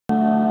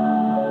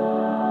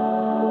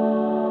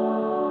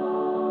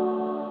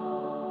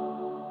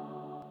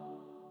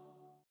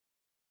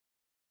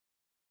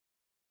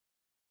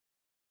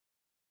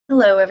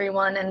Hello,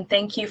 everyone, and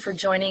thank you for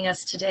joining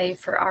us today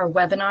for our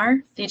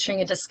webinar featuring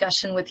a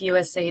discussion with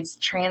USAID's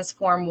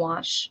Transform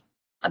WASH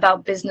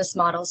about business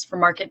models for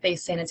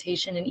market-based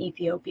sanitation in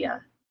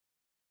Ethiopia.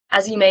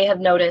 As you may have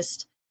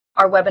noticed,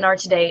 our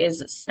webinar today is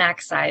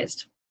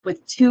snack-sized,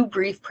 with 2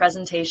 brief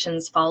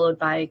presentations followed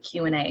by a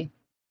Q&A.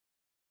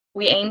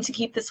 We aim to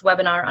keep this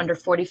webinar under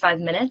 45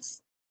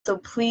 minutes, so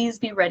please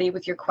be ready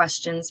with your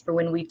questions for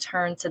when we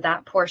turn to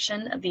that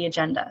portion of the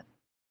agenda.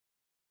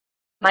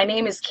 My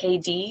name is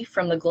KD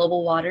from the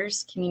Global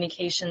Waters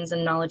Communications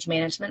and Knowledge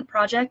Management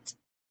Project,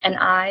 and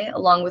I,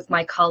 along with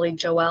my colleague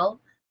Joelle,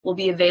 will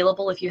be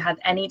available if you have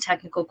any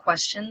technical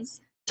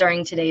questions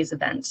during today's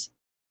event.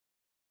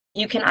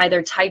 You can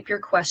either type your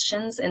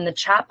questions in the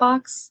chat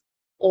box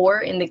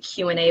or in the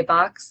Q&A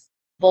box,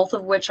 both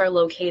of which are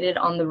located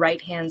on the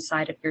right-hand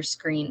side of your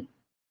screen.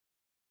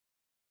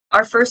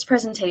 Our first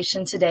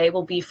presentation today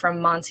will be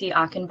from Monty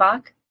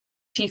Achenbach,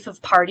 Chief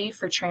of Party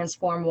for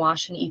Transform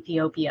WASH in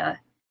Ethiopia,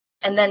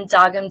 and then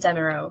Dagam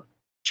Demiro,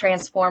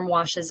 Transform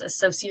WASH's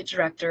Associate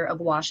Director of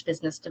WASH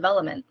Business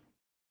Development.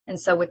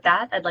 And so with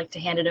that, I'd like to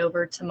hand it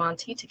over to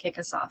Monty to kick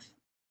us off.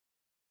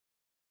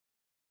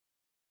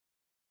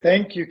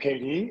 Thank you,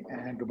 Katie,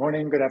 and good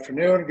morning, good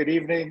afternoon, good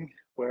evening,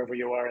 wherever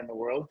you are in the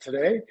world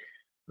today.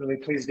 Really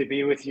pleased to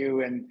be with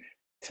you and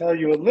tell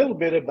you a little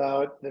bit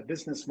about the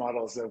business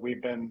models that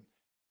we've been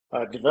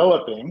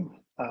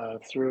developing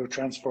through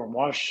Transform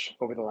WASH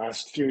over the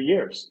last few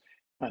years.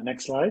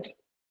 Next slide.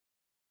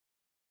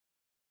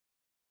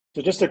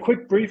 So just a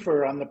quick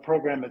briefer on the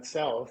program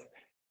itself.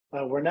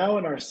 We're now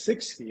in our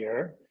 6th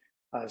year,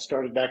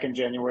 started back in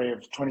January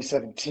of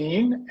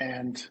 2017,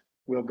 and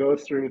we'll go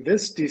through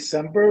this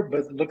December,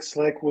 but looks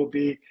like we'll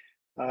be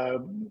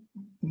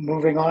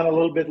moving on a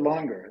little bit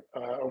longer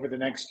over the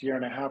next year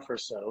and a half or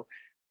so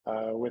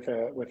with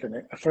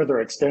a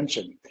further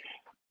extension.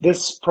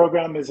 This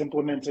program is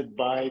implemented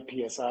by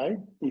PSI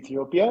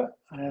Ethiopia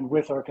and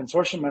with our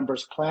consortium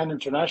members Plan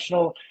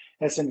International,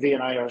 SNV,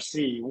 and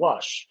IRC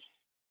WASH.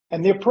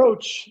 And the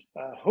approach,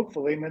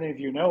 hopefully many of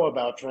you know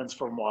about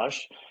Transform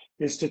WASH,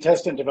 is to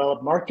test and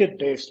develop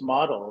market-based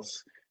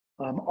models,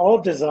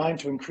 all designed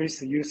to increase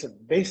the use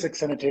of basic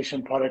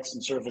sanitation products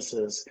and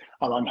services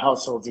among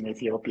households in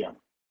Ethiopia.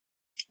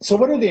 So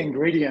what are the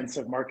ingredients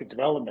of market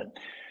development?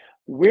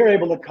 We're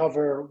able to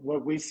cover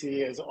what we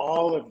see as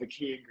all of the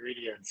key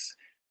ingredients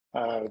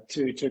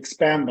to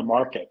expand the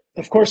market.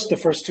 Of course, the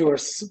first 2 are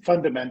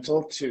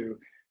fundamental to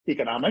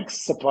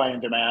economics, supply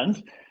and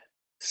demand.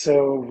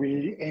 So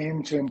we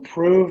aim to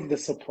improve the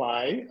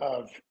supply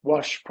of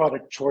WASH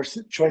product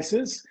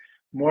choices,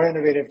 more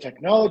innovative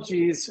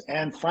technologies,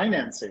 and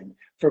financing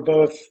for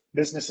both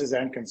businesses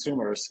and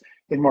consumers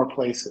in more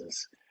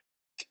places.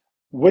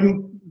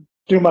 Wouldn't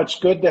do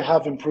much good to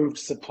have improved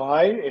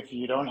supply if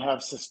you don't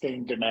have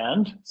sustained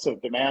demand. So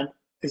demand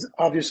is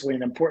obviously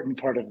an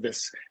important part of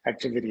this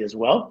activity as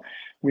well.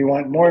 We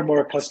want more and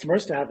more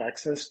customers to have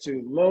access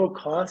to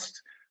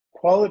low-cost,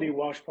 quality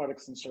WASH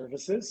products and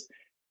services.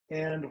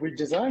 And we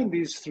design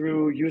these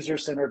through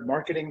user-centered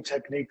marketing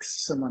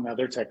techniques, among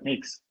other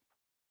techniques.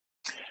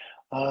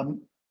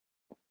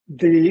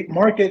 The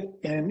market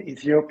in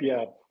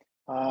Ethiopia,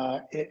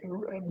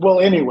 well,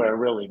 anywhere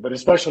really, but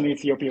especially in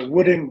Ethiopia,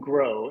 wouldn't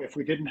grow if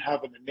we didn't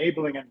have an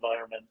enabling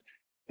environment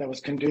that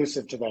was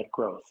conducive to that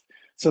growth.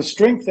 So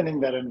strengthening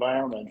that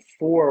environment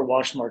for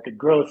WASH market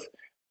growth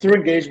through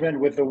engagement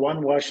with the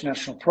One WASH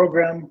National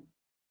Program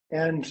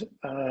and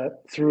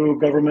through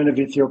Government of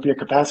Ethiopia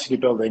capacity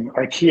building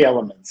are key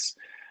elements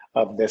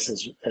of this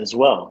as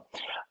well.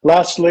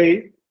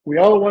 Lastly, we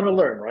all want to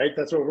learn, right?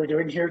 That's what we're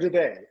doing here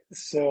today.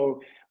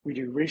 So we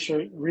do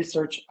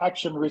research,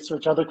 action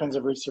research, other kinds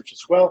of research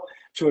as well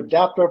to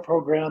adapt our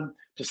program,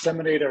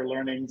 disseminate our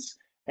learnings,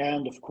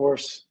 and of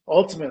course,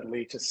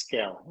 ultimately to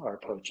scale our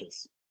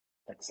approaches.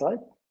 Next slide.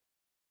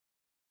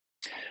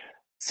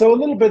 So a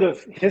little bit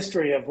of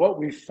history of what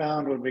we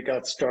found when we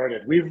got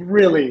started. We've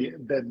really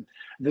been,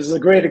 this is a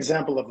great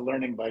example of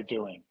learning by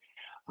doing.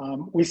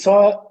 We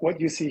saw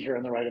what you see here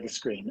on the right of the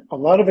screen. A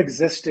lot of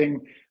existing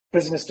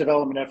business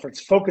development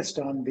efforts focused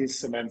on these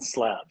cement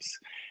slabs.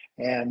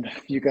 And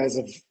you guys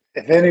have,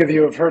 if any of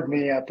you have heard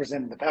me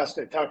present in the past,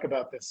 I talk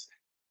about this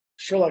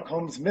Sherlock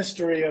Holmes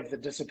mystery of the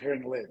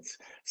disappearing lids.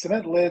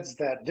 Cement lids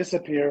that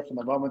disappear from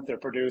the moment they're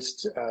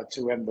produced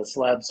to when the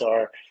slabs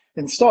are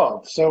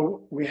installed.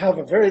 So we have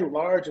a very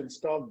large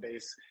installed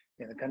base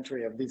in the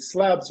country of these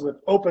slabs with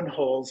open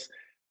holes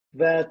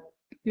that,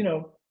 you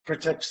know,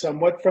 protect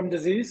somewhat from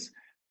disease,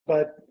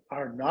 but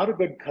are not a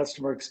good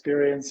customer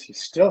experience. You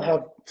still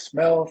have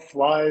smell,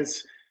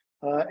 flies.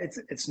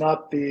 It's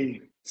not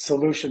the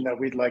solution that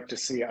we'd like to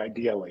see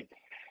ideally.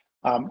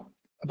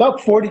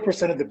 About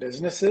 40% of the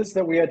businesses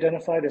that we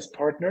identified as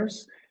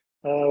partners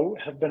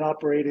have been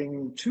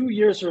operating 2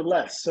 years or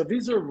less. So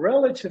these are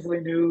relatively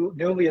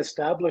newly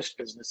established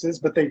businesses,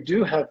 but they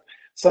do have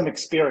some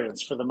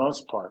experience for the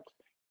most part.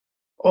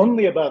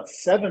 Only about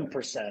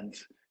 7%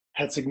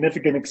 had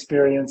significant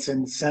experience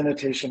in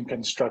sanitation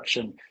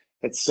construction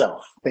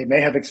itself. They may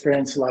have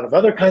experienced a lot of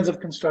other kinds of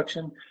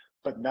construction,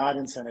 but not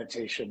in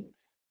sanitation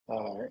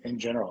in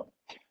general.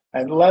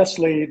 And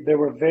lastly, there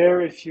were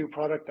very few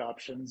product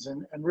options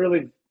and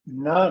really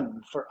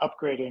none for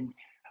upgrading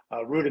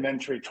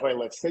rudimentary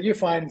toilets that you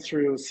find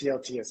through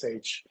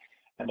CLTSH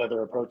and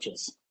other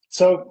approaches.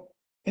 So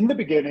in the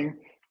beginning,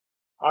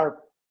 our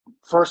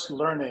first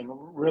learning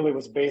really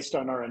was based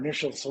on our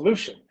initial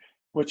solution,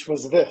 which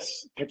was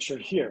this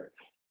pictured here,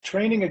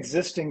 training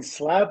existing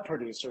slab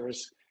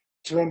producers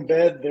to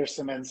embed their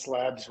cement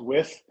slabs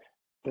with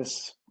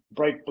this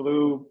bright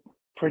blue,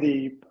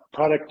 pretty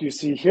product you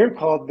see here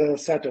called the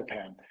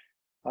Satopan.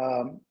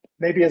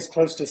 Maybe as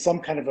close to some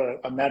kind of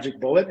a magic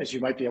bullet as you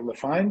might be able to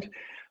find.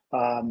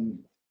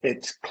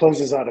 It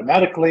closes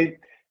automatically,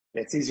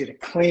 it's easy to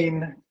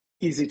clean,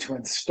 easy to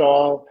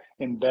install,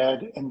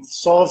 embed, and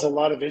solves a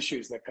lot of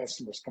issues that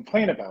customers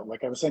complain about,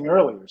 like I was saying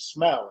earlier,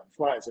 smell and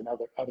flies and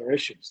other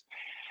issues.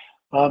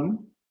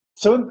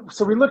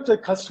 So we looked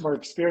at customer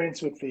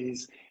experience with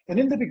these, and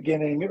in the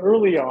beginning,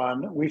 early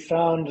on, we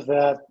found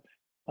that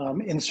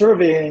in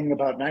surveying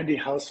about 90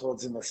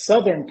 households in the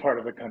southern part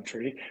of the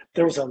country,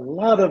 there was a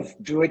lot of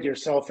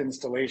do-it-yourself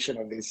installation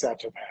of these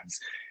Satopans,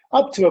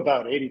 up to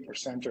about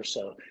 80% or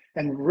so,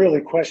 and really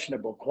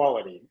questionable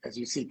quality, as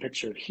you see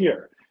pictured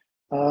here.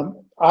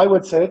 I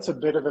would say it's a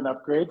bit of an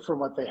upgrade from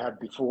what they had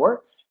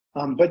before,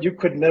 but you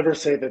could never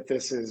say that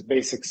this is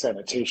basic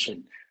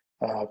sanitation,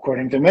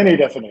 according to many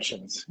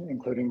definitions,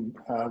 including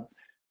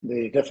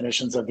the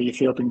definitions of the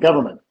Ethiopian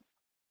government.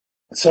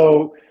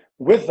 So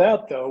with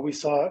that, though, we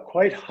saw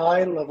quite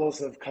high levels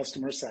of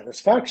customer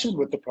satisfaction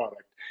with the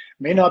product.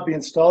 May not be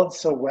installed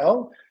so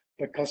well,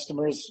 but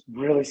customers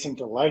really seem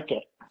to like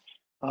it.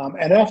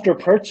 And after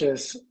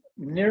purchase,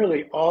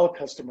 nearly all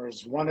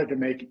customers wanted to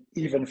make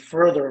even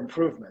further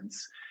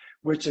improvements,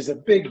 which is a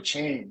big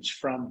change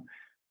from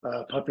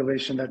a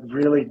population that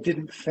really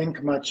didn't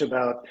think much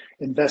about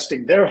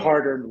investing their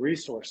hard-earned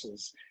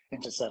resources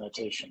into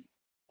sanitation.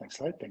 Next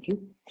slide, thank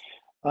you.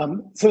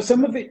 So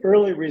some of the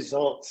early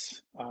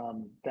results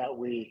that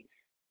we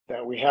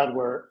had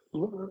were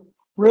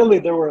really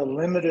there were a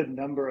limited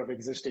number of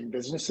existing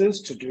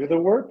businesses to do the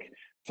work,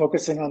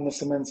 focusing on the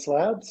cement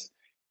slabs,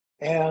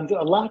 and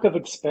a lack of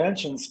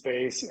expansion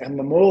space and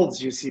the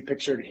molds you see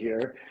pictured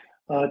here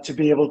to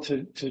be able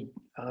to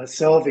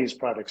sell these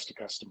products to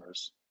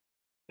customers.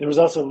 There was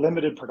also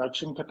limited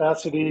production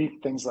capacity.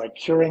 Things like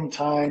curing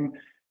time,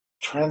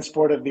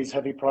 transport of these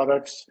heavy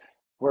products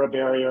were a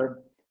barrier.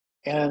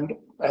 And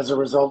as a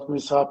result, we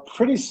saw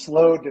pretty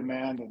slow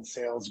demand and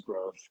sales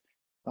growth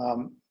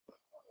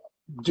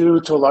due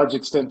to a large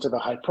extent to the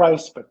high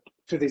price, but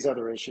to these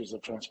other issues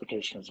of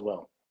transportation as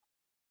well.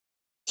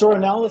 So our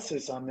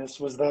analysis on this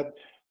was that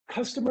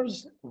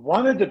customers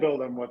wanted to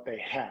build on what they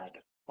had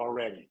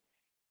already.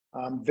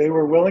 They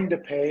were willing to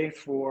pay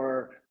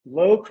for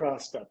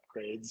low-cost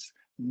upgrades,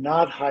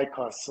 not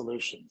high-cost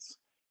solutions.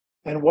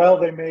 And while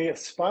they may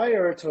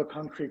aspire to a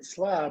concrete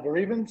slab or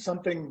even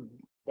something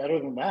better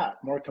than that,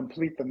 more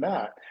complete than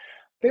that,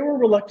 they were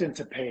reluctant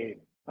to pay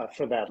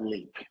for that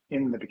leap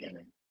in the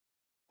beginning.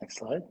 Next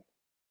slide.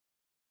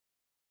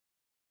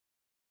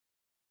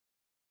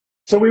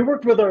 So we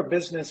worked with our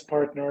business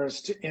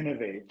partners to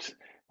innovate.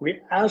 We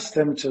asked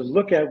them to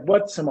look at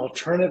what some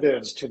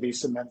alternatives to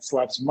these cement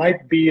slabs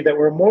might be that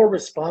were more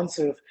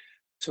responsive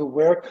to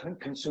where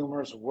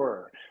consumers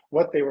were,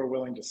 what they were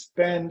willing to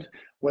spend,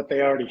 what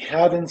they already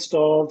had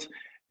installed,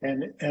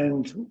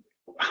 and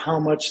how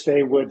much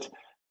they would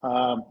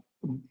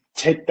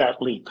take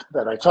that leap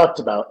that I talked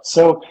about.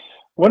 So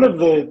one of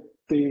the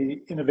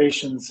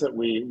innovations that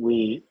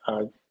we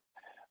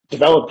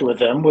developed with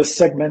them was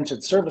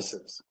segmented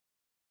services.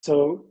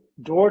 So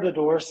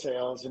door-to-door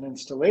sales and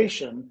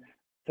installation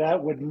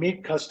that would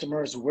meet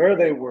customers where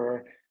they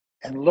were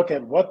and look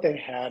at what they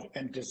had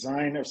and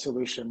design a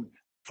solution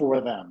for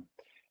them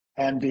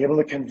and be able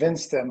to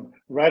convince them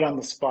right on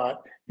the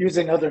spot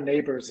using other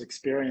neighbors'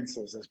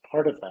 experiences as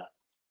part of that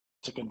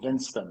to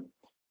convince them.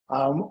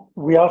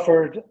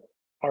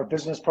 Our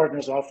business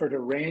partners offered a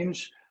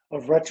range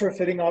of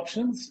retrofitting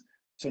options.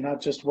 So not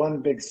just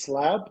one big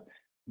slab,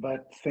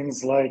 but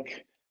things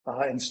like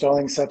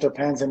installing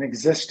Satopans in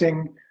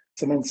existing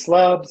cement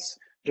slabs,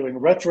 doing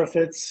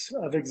retrofits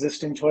of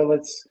existing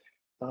toilets,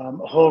 a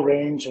whole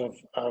range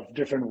of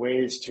different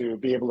ways to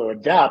be able to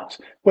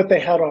adapt what they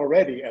had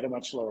already at a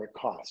much lower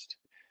cost.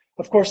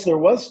 Of course, there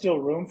was still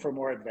room for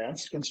more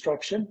advanced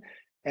construction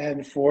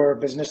and for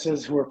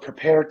businesses who were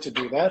prepared to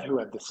do that, who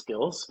had the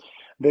skills.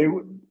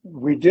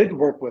 We did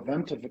work with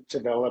them to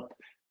develop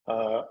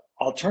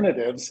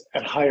alternatives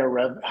at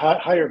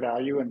higher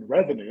value and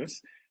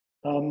revenues,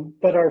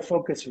 but our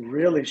focus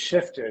really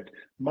shifted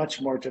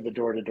much more to the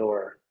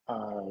door-to-door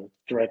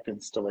direct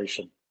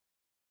installation.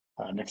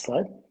 Next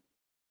slide.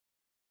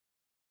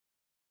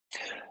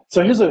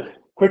 So here's a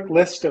quick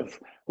list of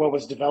what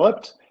was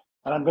developed,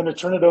 and I'm going to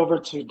turn it over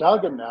to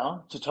Dagam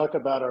now to talk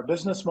about our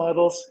business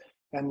models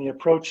and the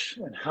approach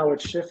and how it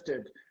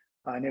shifted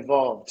and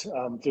evolved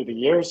through the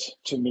years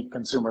to meet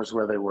consumers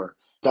where they were.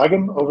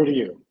 Dagam, over to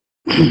you.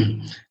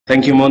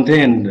 Thank you, Monte,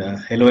 and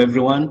hello,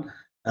 everyone.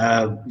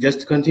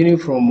 Just to continue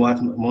from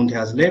what Monte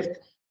has left,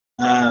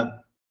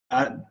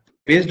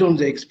 based on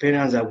the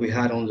experience that we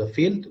had on the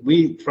field,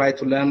 we try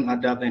to learn,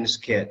 adapt, and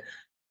scale.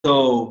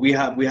 So we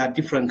had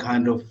different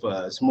kind of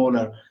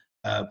smaller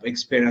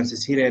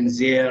experiences here and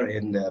there,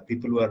 and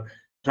people were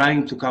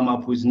trying to come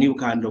up with new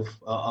kind of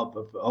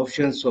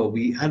options. So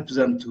we help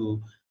them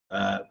to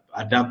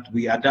adapt.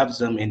 We adapt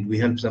them and we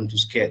help them to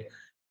scale.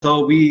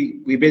 So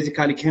we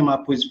basically came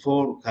up with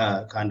four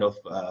kind of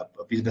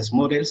business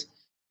models.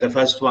 The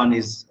first one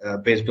is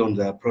based on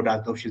the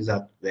product options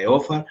that they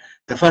offer.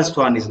 The first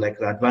one is like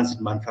the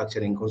advanced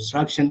manufacturing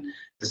construction.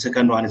 The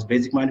second one is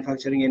basic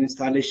manufacturing and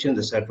installation.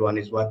 The third one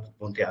is what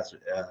Monte has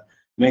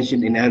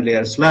mentioned in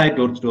earlier slide,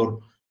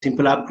 door-to-door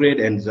simple upgrade.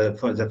 And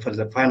for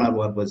the final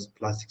one was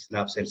plastic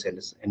slab sales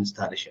and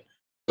installation.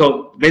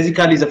 So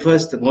basically the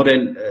first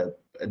model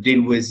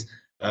deal with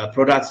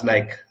products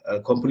like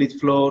complete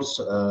floors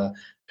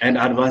and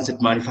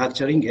advanced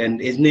manufacturing,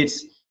 and it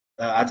needs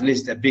at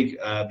least a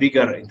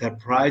bigger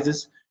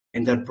enterprise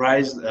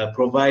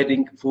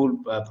providing full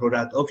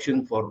product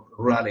option for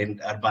rural and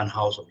urban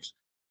households,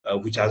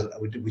 which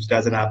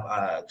doesn't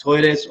have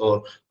toilets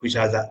or which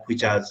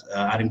has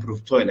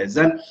unimproved toilets.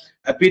 Then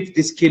a bit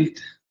the skilled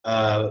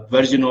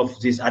version of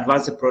this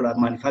advanced product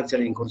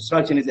manufacturing and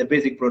construction is a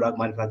basic product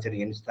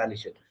manufacturing and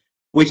installation,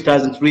 which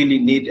doesn't really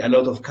need a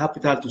lot of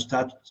capital to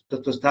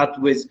start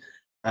with,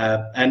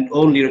 and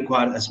only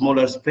require a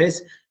smaller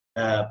space.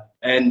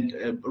 And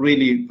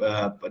really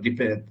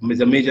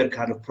the major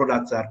kind of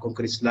products are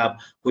concrete slab,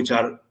 which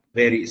are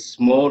very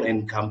small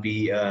and can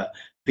be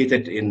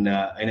fitted in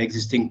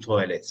existing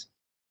toilets.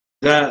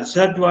 The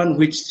third one,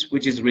 which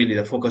is really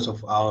the focus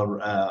of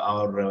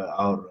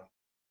our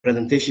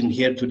presentation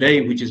here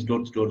today, which is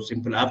door-to-door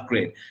simple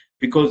upgrade,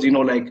 because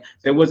like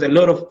there was a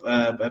lot of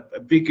a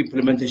big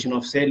implementation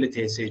of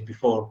TSH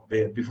before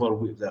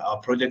our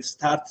project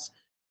starts,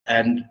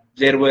 and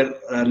there were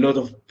a lot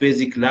of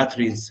basic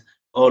latrines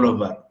all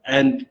over,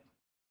 and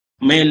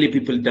mainly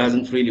people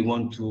doesn't really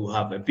want to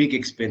have a big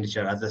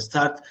expenditure at the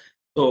start.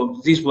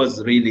 So this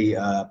was really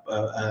a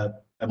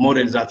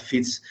model that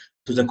fits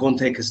to the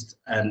context,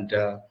 and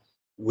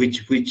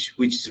which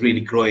is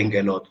really growing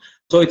a lot.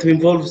 So it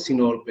involves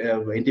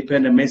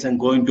independent mason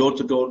going door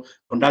to door,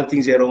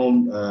 conducting their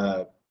own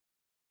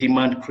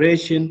demand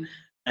creation,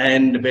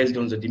 and based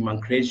on the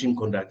demand creation,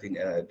 conducting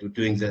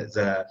doing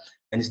the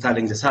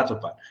installing the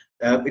SATOPAN.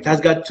 It has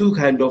got two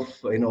kind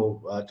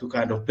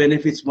of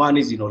benefits. One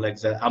is like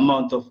the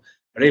amount of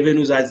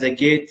revenues as they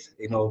get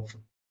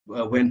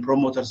when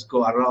promoters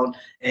go around,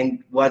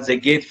 and what they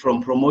get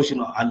from promotion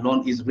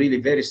alone is really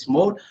very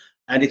small,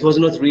 and it was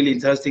not really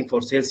interesting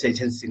for sales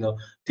agents to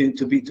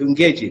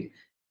engage in.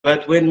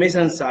 But when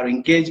masons are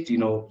engaged,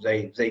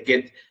 they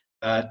get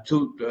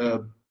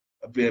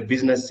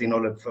business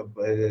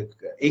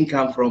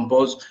income from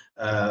both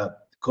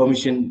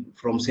commission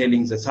from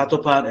selling the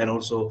SATOPAN and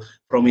also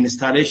from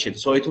installation.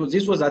 So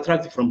this was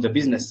attractive from the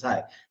business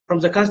side. From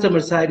the customer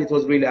side, it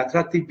was really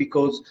attractive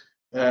because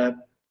the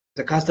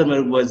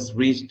customer was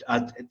reached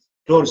at its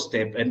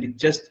doorstep, and it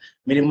just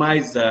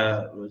minimized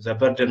the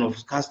burden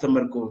of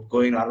customer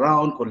going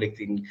around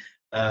collecting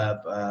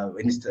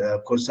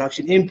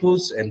construction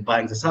inputs and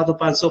buying the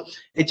SATOPAN. So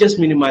it just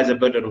minimized the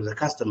burden of the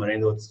customer,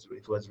 and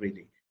it was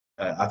really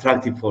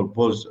attractive for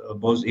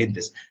both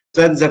ends.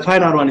 Then the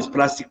final one is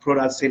plastic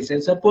product sales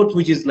and support,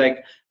 which is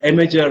like a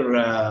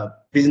major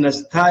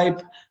business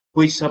type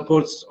which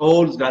supports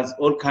all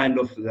kind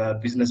of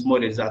business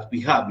models that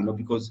we have,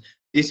 because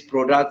these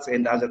products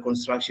and other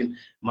construction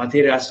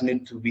materials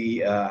need to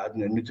be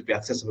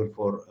accessible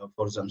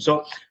for them.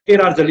 So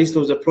here are the list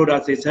of the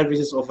products and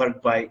services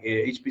offered by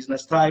each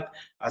business type.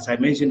 As I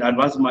mentioned,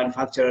 advanced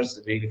manufacturers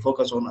really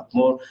focus on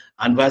more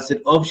advanced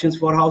options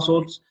for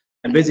households,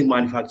 and basic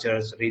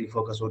manufacturers really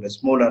focus on the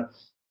smaller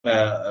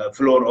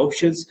floor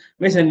options.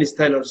 Mason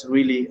installers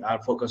really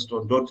are focused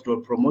on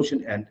door-to-door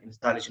promotion and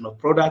installation of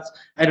products,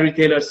 and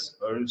retailers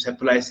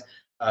supplies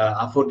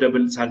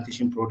affordable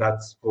sanitation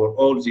products for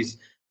all these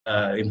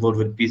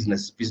involved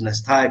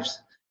business types,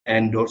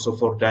 and also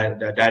for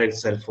the direct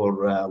sell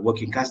for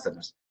working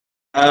customers.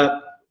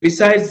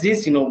 Besides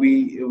this,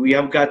 we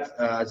have got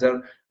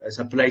the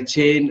supply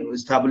chain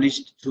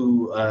established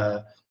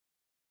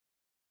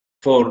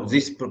for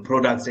these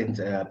products and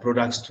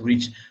products to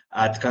reach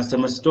at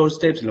customers'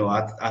 doorsteps,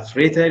 at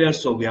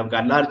retailers. So we have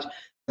got large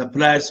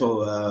suppliers,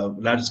 so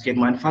large-scale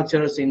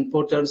manufacturers,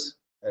 importers,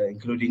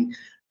 including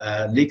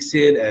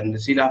Lixil and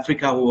Seal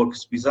Africa, who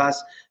works with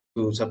us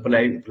to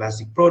supply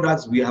plastic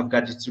products. We have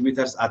got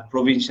distributors at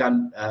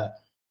provincial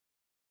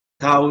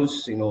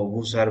towns,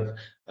 who serve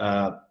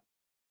a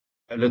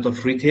lot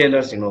of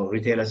retailers,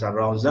 retailers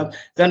around them.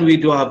 Then we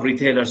do have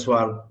retailers who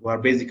are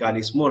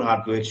basically small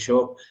hardware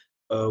shop,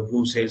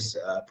 who sells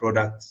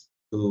products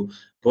to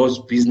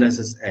both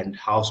businesses and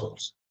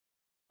households.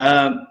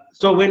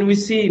 So when we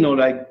see,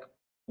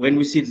 when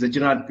we see the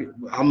general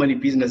how many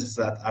businesses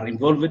that are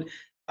involved,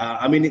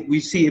 we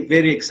see a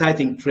very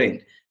exciting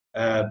trend.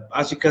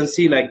 As you can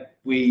see, like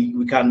we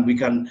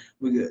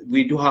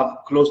do have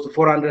close to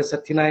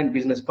 439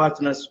 business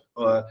partners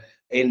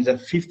in the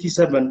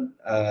 57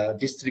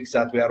 districts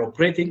that we are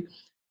operating.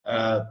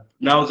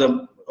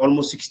 now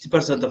almost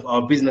 60% of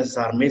our businesses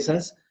are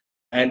masons,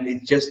 and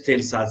it just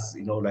tells us,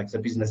 like the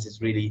business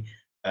is really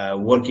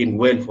working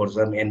well for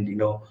them. And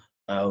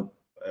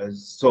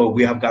so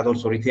we have got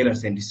also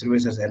retailers and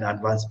distributors and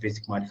advanced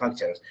basic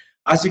manufacturers.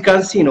 As you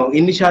can see,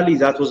 initially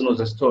that was not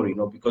the story,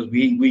 because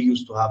we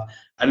used to have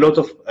a lot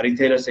of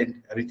retailers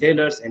and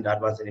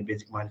advanced and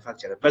basic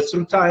manufacturers. But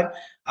through time,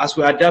 as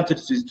we adapted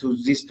to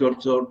this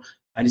door-to-door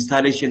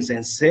installations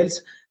and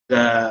sales,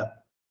 the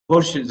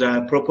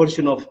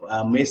proportion of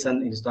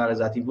mason installers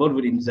that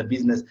involved in the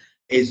business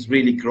is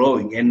really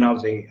growing, and now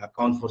they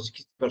account for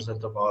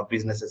 60% of our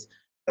businesses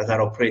that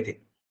are operating.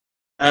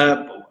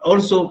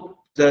 Also,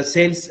 the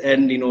sales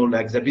and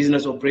like the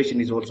business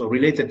operation is also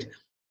related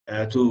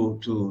to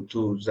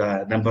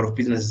the number of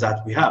businesses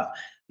that we have.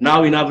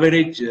 Now, in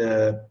average,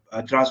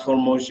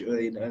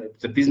 transformation,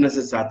 the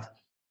businesses that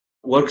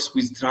works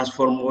with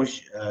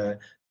transformation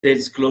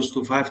sells close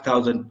to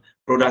 5,000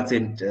 products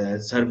and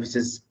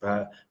services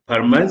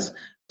per month.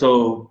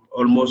 So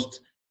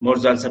almost more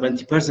than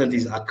 70%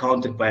 is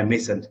accounted by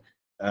Mason,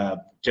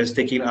 just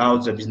taking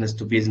out the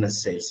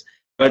business-to-business sales.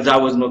 But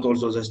that was not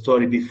also the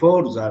story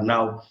before.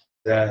 Now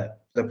the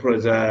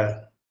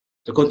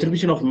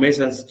contribution of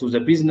Masons to the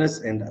business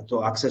and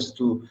to access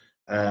to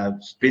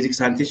basic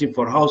sanitation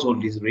for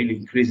household is really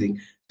increasing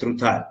through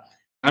time.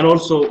 And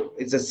also,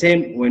 it's the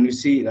same when you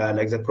see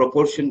like the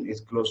proportion is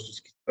close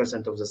to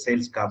 60% of the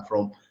sales come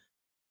from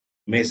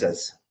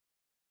Masons.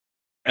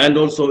 And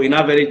also, in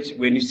average,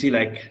 when you see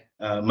like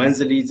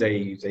monthly,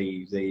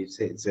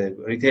 the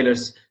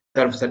retailers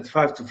serve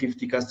 35 to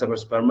 50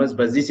 customers per month,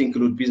 but this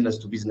includes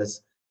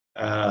business-to-business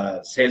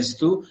sales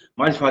too.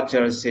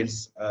 Manufacturers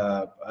sales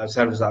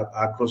serves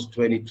across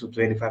 20 to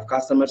 25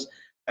 customers,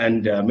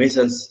 and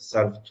Masons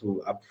serve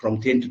to up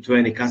from 10 to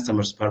 20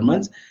 customers per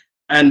month.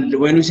 And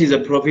when we see the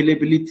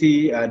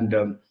profitability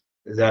and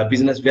the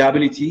business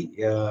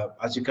viability,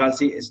 as you can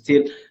see,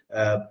 still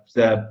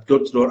the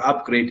door-to-door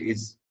upgrade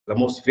is the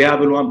most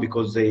viable one,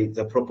 because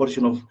the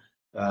proportion of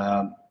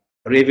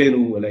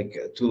revenue like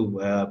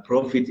to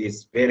profit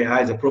is very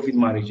high. The profit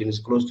margin is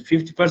close to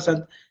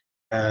 50%,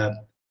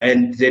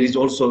 and there is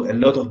also a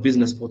lot of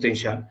business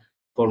potential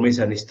for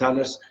Mason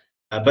installers.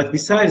 But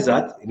besides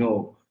that,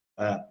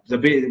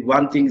 the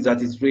one thing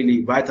that is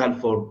really vital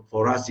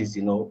for us is,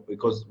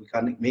 because we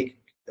can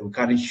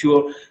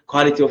ensure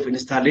quality of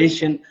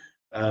installation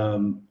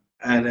and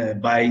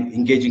by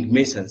engaging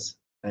Masons,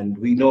 and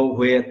we know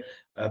where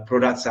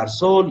products are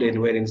sold and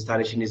where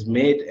installation is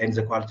made, and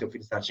the quality of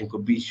installation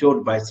could be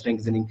assured by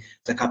strengthening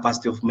the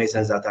capacity of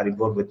Masons that are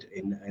involved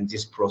in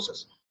this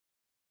process.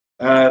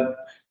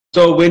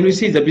 So when we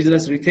see the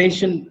business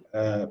retention,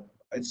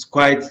 it's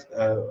quite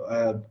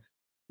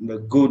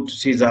good to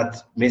see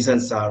that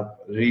Masons are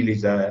really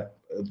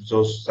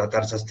those that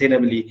are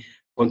sustainably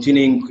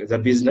continuing the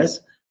business.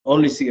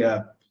 Only see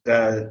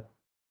the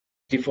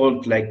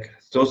default, like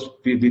those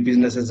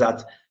businesses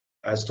that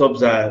stop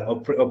the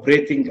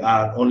operating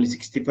are only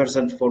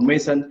 60% for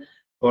Mason.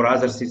 For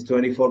others, it's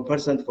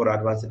 24%. For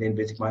advanced and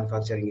basic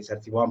manufacturing, is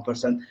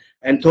 31%,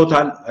 and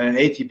total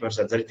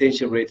 80%. The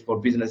retention rate for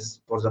business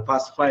for the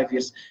past 5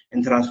 years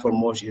in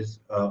transformation is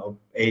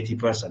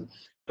 80%.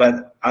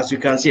 But as you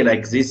can see,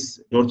 like this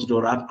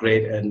door-to-door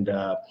upgrade and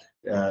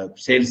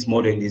sales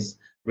model is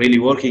really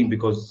working,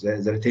 because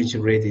the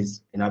retention rate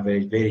is in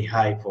average very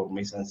high for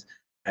Masons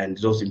and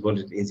those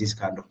involved in this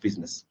kind of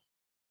business.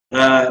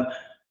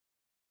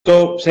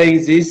 So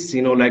saying this,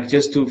 like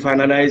just to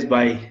finalize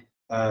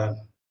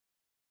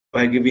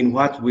by giving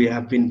what we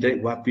have been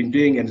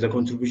doing and the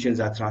contributions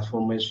that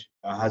transformation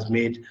has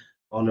made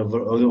on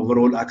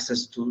overall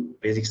access to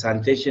basic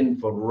sanitation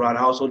for rural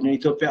households in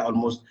Ethiopia.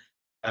 Almost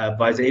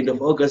by the end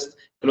of August,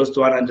 close to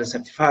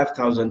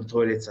 175,000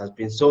 toilets has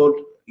been sold,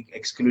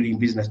 excluding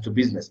business to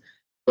business.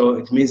 So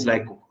it means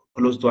like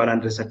close to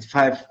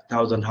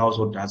 135,000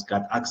 households has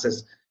got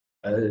access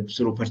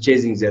through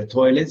purchasing their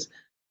toilets,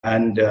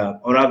 and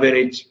on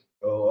average,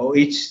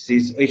 each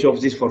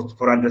of these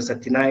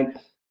 439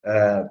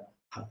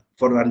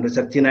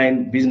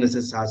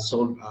 businesses have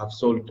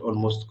sold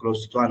almost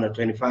close to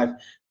 225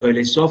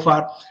 toilets so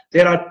far.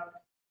 There are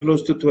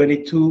close to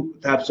 22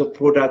 types of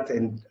product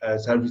and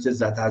services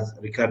that has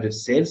recorded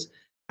sales,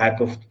 type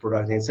of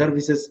product and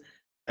services.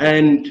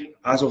 And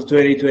as of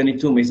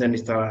 2022, Mason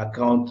installer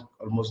account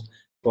almost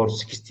for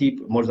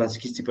more than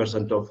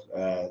 60% of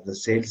the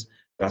sales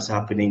that's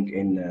happening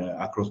in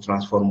across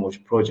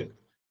transformation project.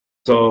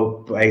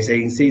 So by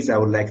saying this, I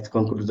would like to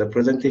conclude the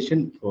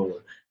presentation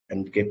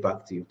and get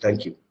back to you.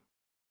 Thank you.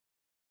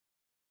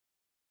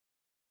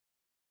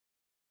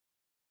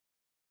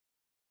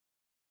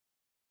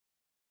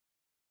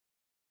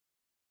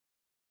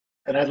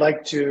 And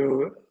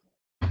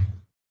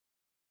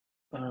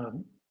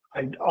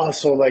I'd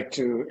also like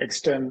to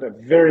extend a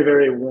very,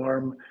 very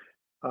warm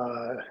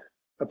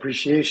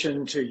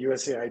appreciation to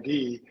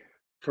USAID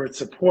for its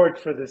support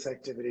for this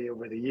activity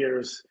over the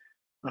years.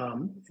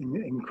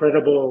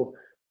 Incredible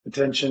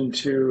attention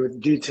to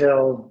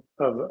detail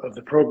of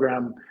the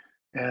program,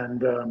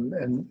 and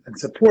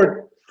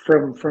support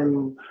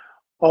from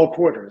all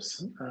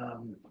quarters,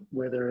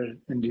 whether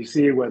in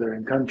DC, whether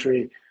in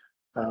country.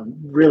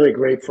 Really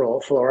grateful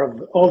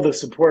for all the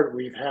support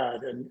we've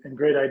had and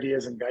great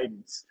ideas and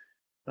guidance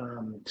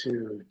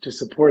to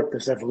support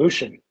this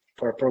evolution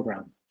for our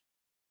program.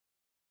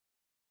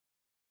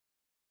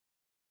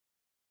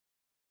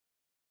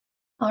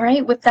 All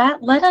right, with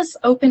that, let us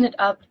open it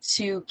up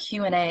to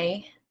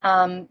Q&A.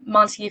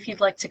 Monty, if you'd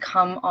like to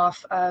come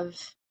off of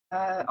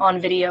on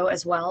video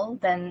as well,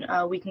 then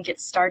we can get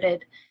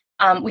started.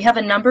 We have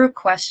a number of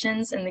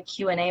questions in the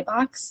Q&A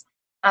box.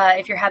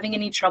 If you're having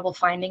any trouble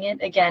finding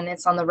it, again,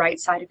 it's on the right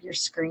side of your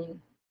screen.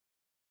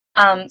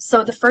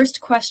 So the first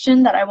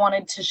question that I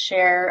wanted to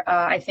share,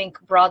 I think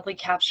broadly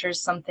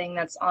captures something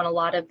that's on a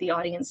lot of the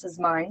audience's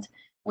mind,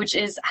 which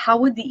is how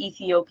would the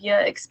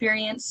Ethiopia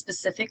experience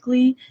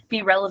specifically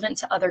be relevant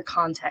to other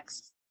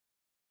contexts?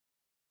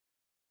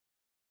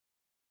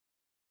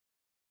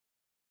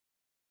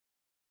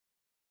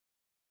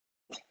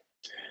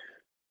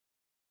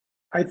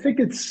 I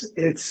think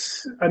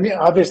I mean,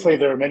 obviously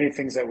there are many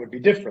things that would be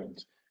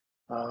different.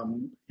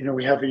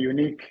 We have a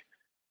unique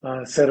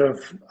set of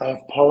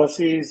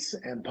policies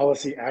and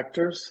policy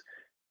actors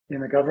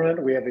in the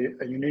government. We have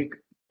a unique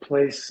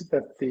place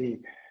that the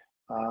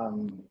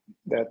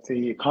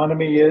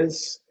economy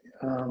is.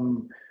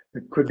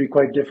 It could be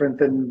quite different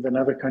than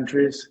other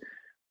countries.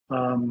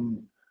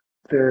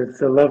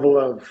 The level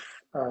of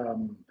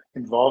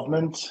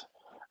involvement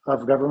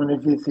of government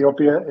of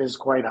Ethiopia is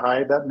quite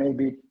high. That may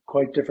be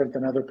quite different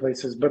than other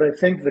places, but I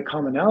think the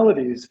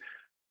commonalities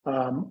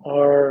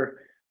are,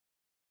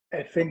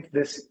 I think,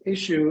 this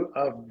issue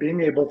of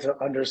being able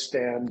to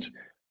understand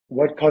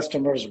what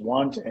customers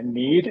want and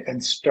need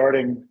and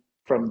starting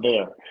from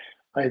there.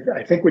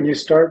 I think when you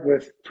start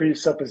with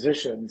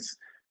presuppositions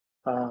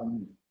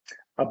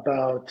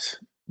about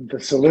the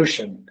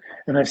solution,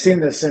 and I've seen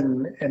this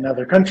in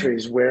other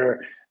countries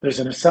where there's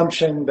an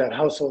assumption that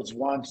households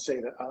want,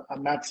 say, a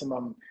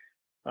maximum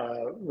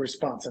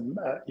response, and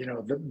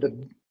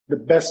the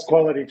best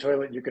quality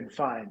toilet you can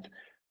find.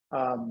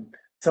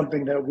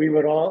 Something that we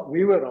would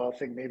all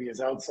think, maybe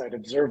as outside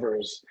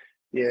observers,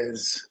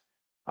 is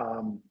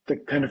the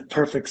kind of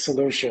perfect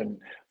solution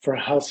for a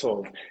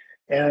household.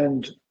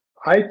 And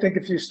I think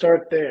if you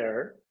start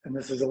there, and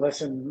this is a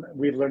lesson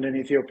we've learned in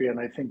Ethiopia and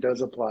I think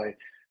does apply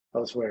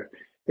elsewhere,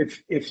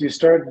 if you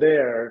start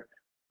there,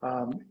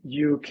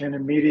 you can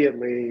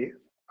immediately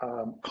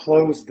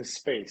close the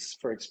space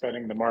for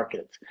expanding the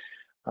market,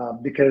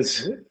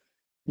 because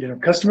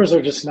customers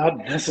are just not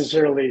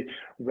necessarily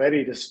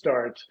ready to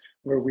start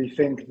where we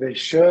think they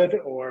should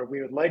or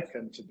we would like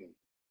them to be.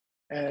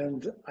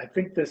 And I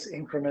think this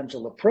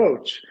incremental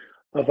approach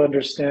of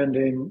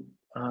understanding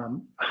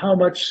how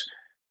much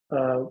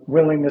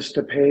willingness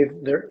to pay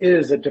there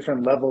is at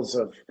different levels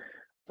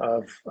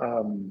of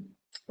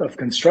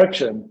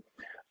construction,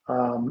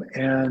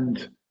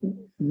 and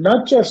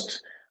not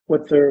just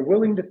what they're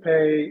willing to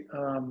pay,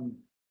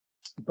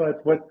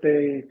 but what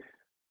they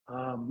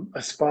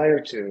aspire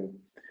to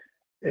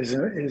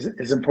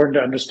is important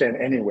to understand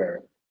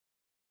anywhere.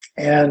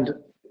 And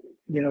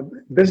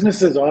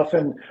businesses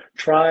often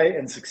try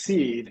and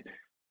succeed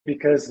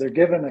because they're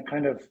given a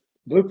kind of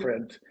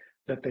blueprint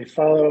that they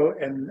follow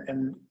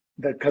and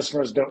that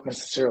customers don't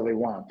necessarily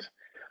want.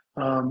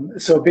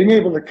 So being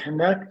able to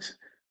connect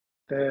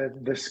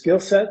the skill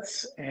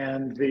sets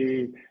and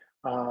the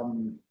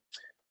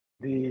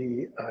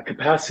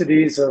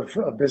capacities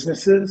of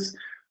businesses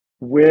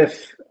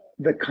with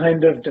the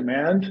kind of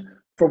demand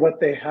for what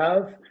they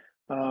have,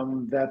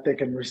 that they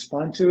can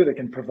respond to, they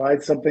can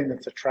provide something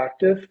that's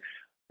attractive,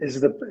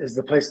 is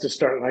the place to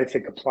start, and I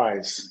think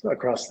applies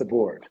across the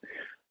board.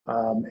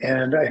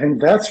 And I think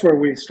that's where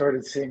we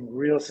started seeing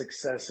real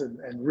success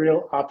and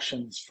real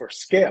options for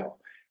scale,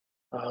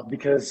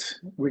 because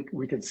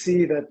we could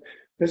see that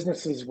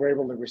businesses were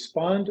able to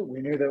respond.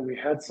 We knew that we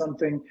had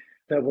something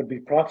that would be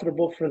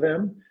profitable for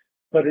them,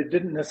 but it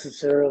didn't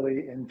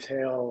necessarily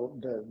entail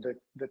the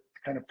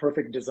kind of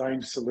perfect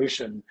designed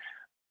solution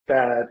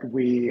that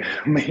we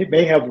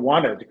may have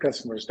wanted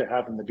customers to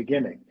have in the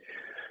beginning.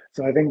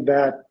 So I think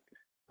that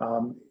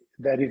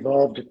that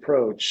evolved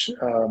approach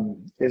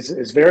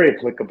is very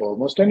applicable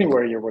most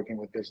anywhere you're working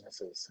with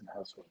businesses and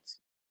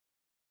households.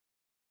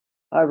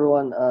 Hi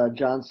everyone,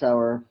 John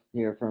Sauer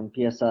here from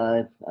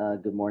PSI.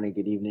 Good morning,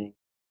 good evening.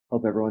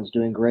 Hope everyone's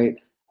doing great.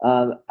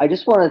 I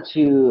just wanted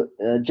to,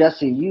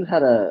 Jesse, you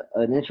had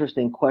an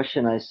interesting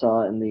question I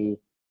saw in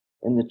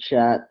the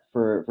chat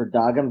for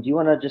Dagam. Do you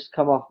want to just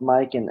come off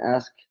mic and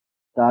ask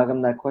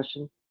Dagam that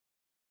question?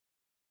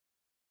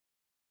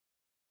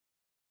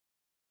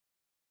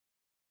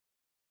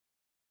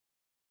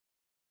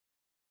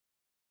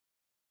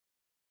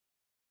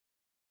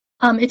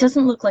 It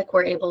doesn't look like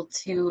we're able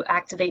to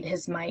activate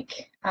his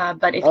mic,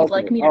 but if you'd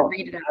like me to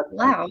read it out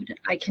loud,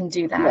 I can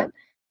do that. Yeah.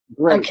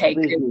 Great. Okay,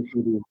 Please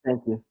good. do.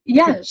 Thank you.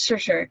 Yeah,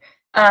 sure.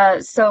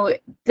 So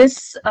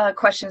this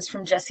question is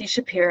from Jesse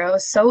Shapiro.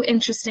 So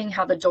interesting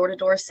how the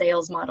door-to-door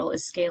sales model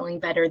is scaling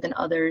better than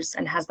others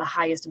and has the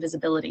highest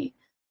visibility.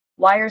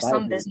 Why are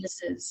some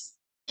businesses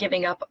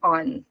giving up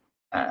on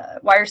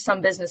why are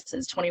some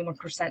businesses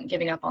 21%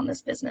 giving up on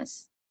this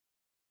business?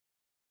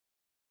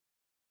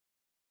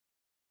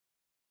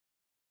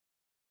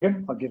 Okay,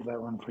 I'll give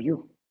that one for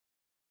you.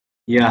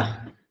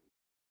 Yeah.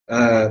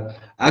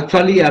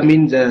 Actually, I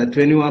mean, the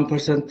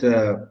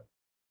 21%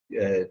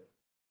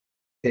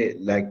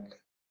 like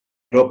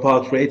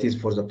dropout rate is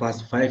for the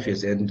past 5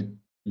 years, and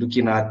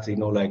looking at,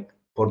 like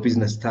for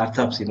business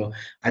startups,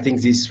 I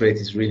think this rate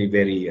is really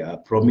very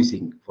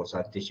promising for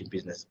sanitation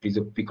business,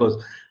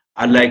 because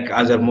unlike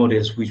other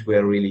models which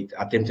were really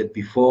attempted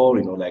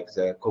before, like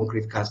the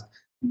concrete cast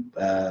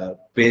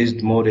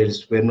based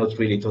models were not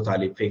really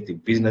totally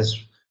effective.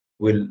 Business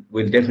will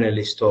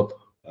definitely stop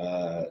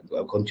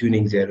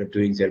continuing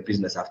doing their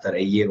business after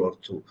a year or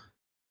two,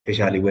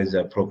 especially when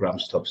the program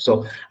stops.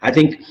 So I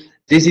think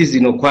this is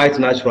quite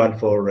natural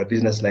for a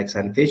business like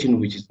sanitation,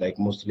 which is like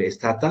mostly a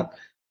startup,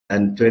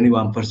 and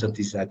 21%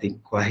 is, I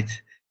think, quite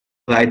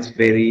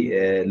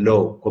very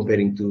low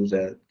comparing to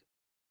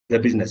the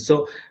business.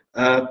 So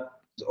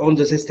on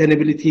the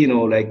sustainability,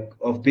 like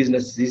of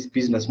business, this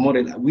business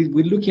model,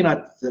 we're looking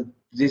at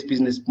this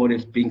business model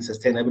being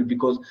sustainable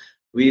because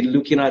we're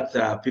looking at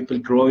people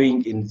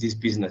growing in these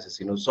businesses.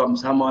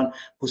 Someone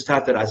who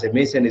started as a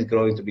mason is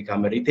growing to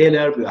become a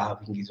retailer. We are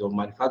having his own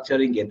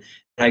manufacturing and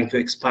trying to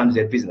expand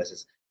their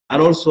businesses.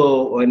 And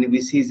also when we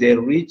see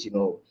their reach,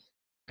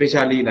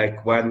 especially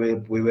like while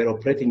we were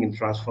operating in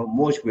Transform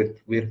Wash,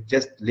 we're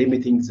just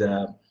limiting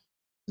the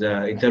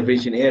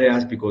intervention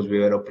areas because we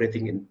were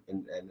operating in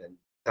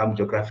some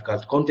geographical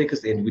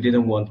context, and we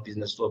didn't want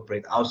business to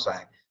operate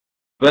outside.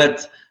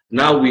 But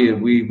now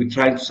we're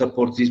trying to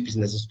support these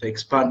businesses to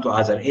expand to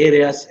other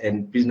areas,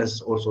 and business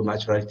also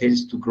naturally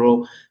tends to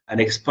grow and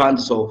expand.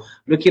 So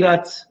looking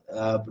at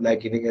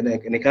like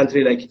in a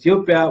country like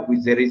Ethiopia,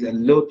 there is a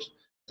lot,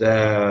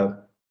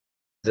 the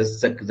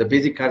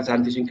basic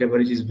sanitation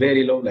coverage is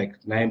very low, like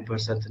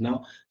 9%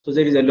 now. So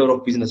there is a lot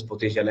of business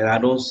potential, and I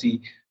don't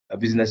see a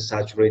business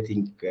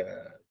saturating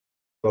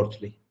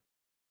shortly.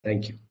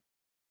 Thank you.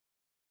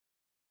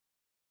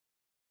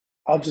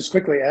 I'll just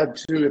quickly add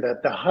too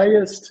that the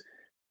highest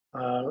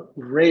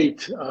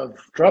rate of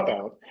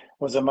dropout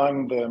was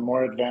among the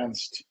more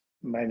advanced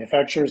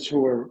manufacturers who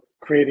were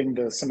creating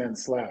the cement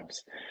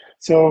slabs.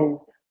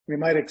 So we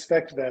might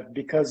expect that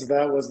because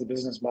that was the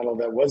business model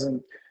that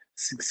wasn't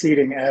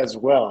succeeding as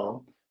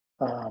well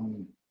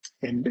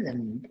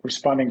in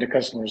responding to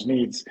customers'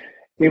 needs,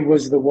 it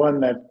was the one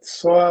that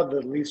saw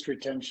the least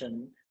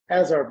retention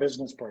as our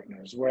business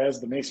partners,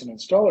 whereas the mason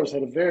installers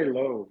had a very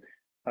low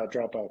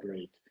dropout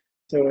rate.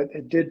 So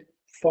it did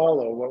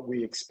follow what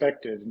we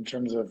expected in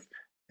terms of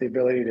the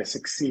ability to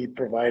succeed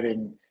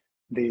providing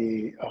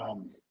the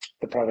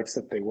products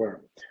that they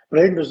were. But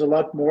I think there's a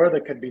lot more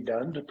that could be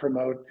done to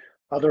promote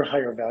other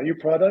higher value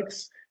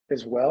products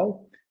as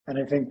well. And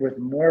I think with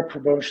more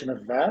promotion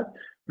of that,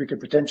 we could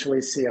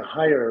potentially see a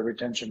higher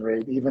retention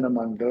rate even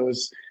among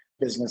those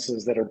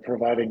businesses that are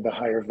providing the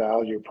higher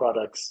value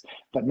products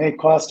that may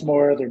cost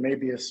more. There may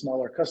be a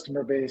smaller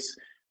customer base,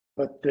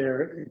 but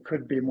there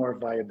could be more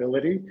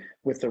viability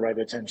with the right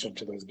attention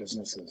to those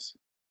businesses.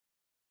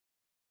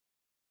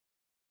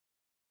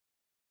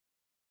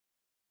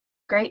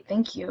 Great,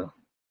 thank you.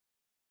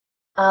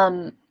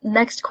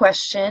 Next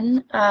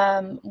question.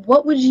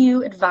 What would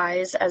you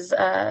advise as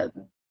a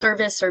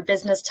service or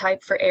business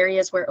type for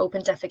areas where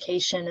open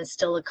defecation is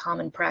still a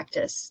common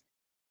practice?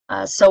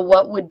 So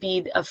what would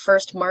be a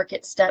first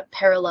market step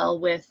parallel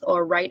with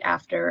or right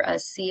after a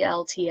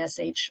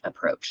CLTSH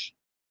approach?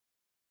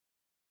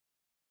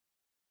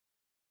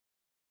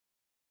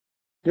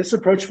 This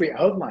approach we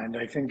outlined,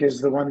 I think, is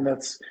the one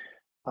that's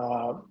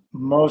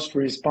most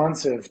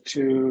responsive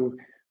to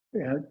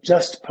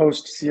just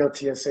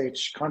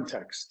post-CLTSH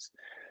contexts.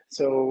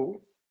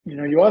 So,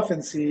 you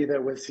often see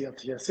that with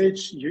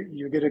CLTSH,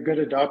 you get a good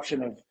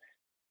adoption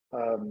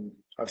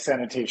of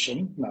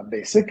sanitation, not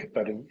basic,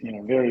 but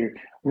very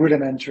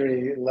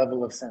rudimentary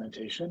level of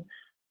sanitation.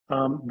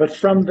 But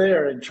from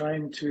there, in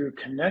trying to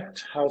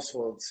connect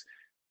households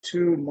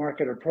to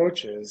market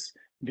approaches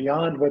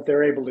beyond what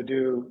they're able to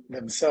do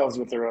themselves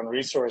with their own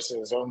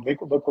resources, own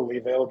locally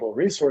available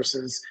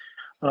resources,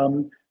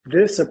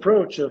 this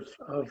approach of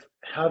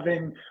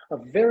having a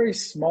very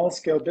small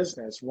scale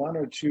business, 1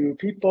 or 2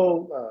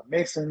 people,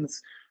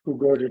 masons who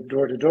go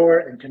door to door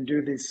and can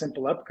do these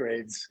simple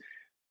upgrades,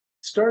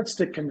 starts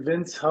to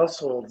convince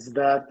households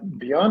that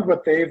beyond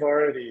what they've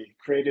already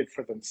created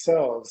for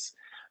themselves,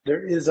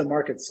 there is a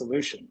market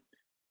solution.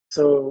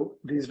 So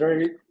these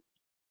very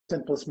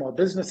simple small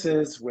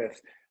businesses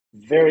with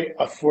very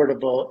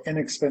affordable,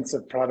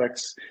 inexpensive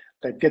products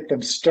that get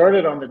them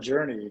started on the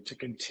journey to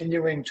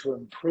continuing to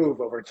improve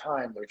over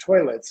time their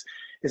toilets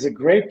is a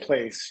great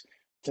place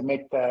to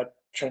make that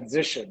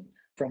transition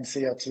from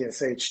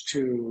CLTSH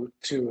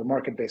to a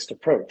market-based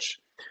approach.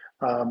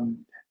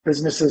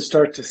 Businesses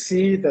start to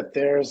see that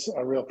there's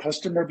a real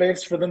customer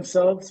base for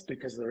themselves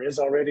because there is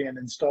already an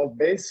installed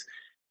base,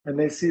 and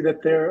they see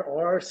that there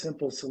are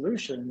simple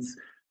solutions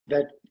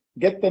that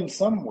get them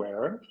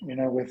somewhere,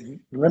 with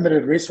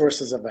limited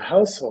resources of the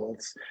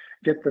households,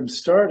 get them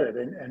started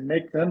and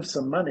make them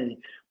some money,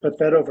 but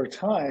that over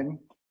time,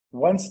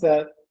 once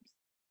that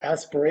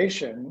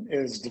aspiration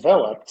is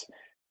developed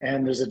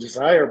and there's a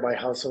desire by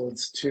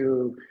households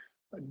to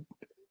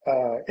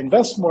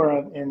invest more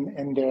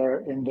in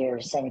their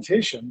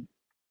sanitation,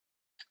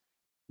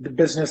 the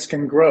business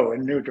can grow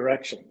in new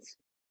directions.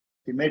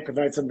 You may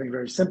provide something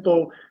very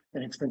simple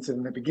and expensive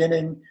in the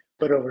beginning,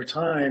 but over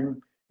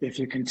time, if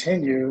you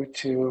continue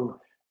to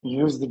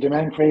use the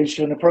demand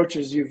creation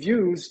approaches you've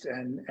used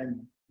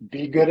and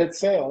be good at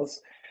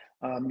sales,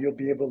 you'll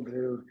be able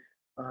to,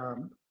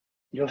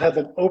 you'll have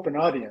an open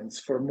audience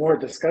for more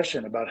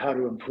discussion about how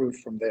to improve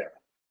from there.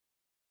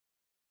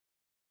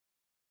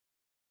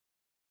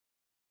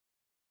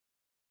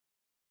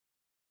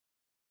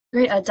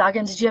 Great.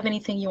 Dagan, did you have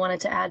anything you wanted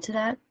to add to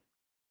that?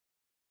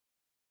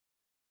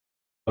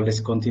 Well,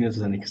 let's continue to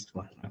the next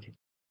one. Okay.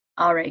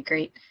 All right,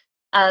 great.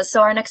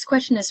 So our next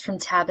question is from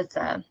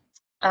Tabitha.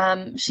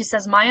 She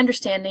says, my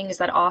understanding is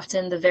that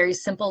often the very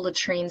simple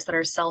latrines that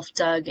are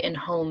self-dug in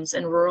homes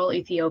in rural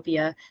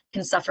Ethiopia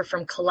can suffer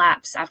from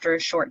collapse after a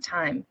short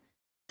time.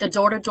 The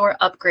door-to-door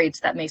upgrades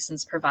that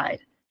masons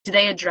provide, do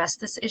they address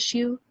this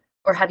issue?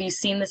 Or have you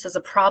seen this as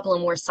a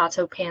problem where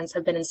Sato pans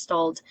have been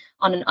installed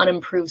on an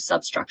unimproved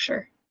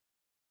substructure?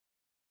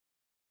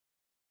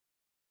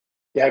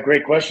 Yeah,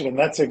 great question. And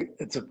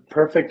it's a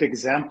perfect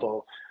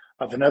example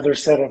of another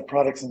set of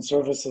products and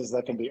services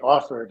that can be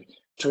offered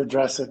to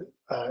address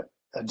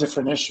a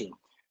different issue.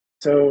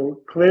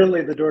 So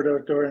clearly the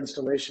door-to-door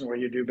installation where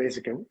you do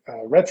basic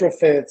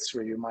retrofits,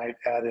 where you might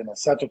add in a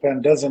Sato pan,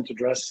 doesn't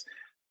address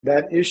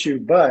that issue,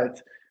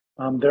 but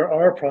there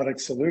are product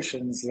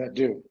solutions that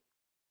do.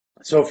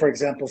 So for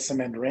example,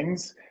 cement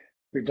rings.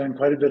 We've done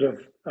quite a bit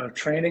of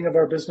training of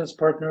our business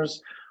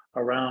partners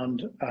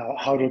around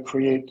how to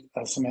create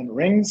cement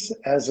rings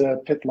as a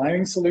pit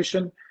lining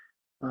solution.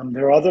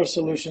 There are other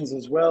solutions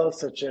as well,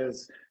 such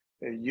as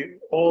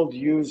old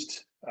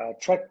used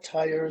truck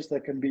tires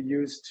that can be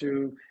used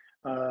to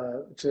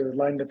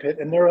line the pit,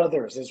 and there are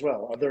others as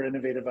well, other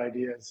innovative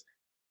ideas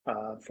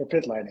for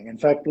pit lining. In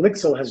fact,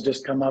 Lixil has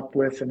just come up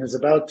with and is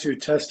about to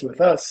test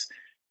with us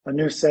a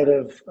new set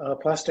of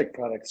plastic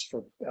products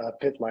for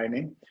pit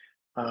lining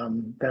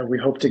that we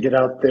hope to get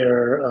out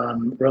there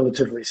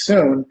relatively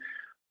soon.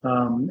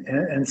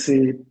 And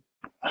see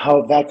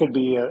how that could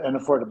be an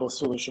affordable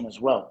solution as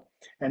well,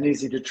 and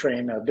easy to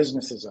train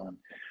businesses on.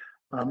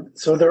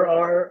 So there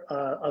are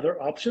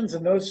other options,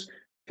 and those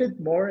fit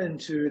more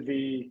into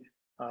the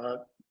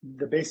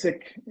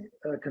basic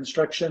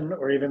construction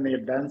or even the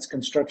advanced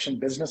construction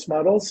business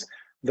models.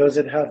 Those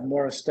that have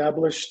more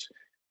established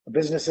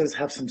businesses,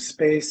 have some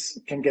space,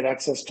 can get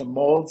access to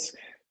molds.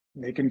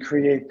 They can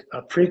create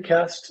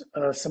precast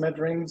cement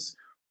rings,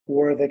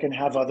 or they can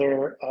have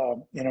other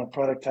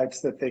product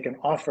types that they can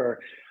offer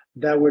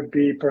that would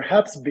be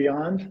perhaps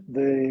beyond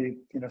the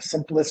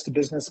simplest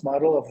business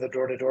model of the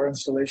door-to-door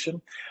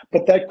installation,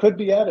 but that could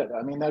be added.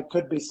 I mean, that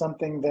could be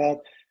something that,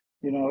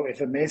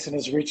 if a mason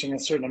is reaching a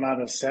certain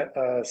amount of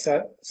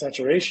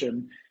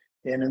saturation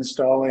in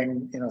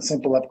installing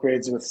simple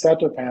upgrades with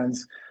Sato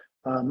pans,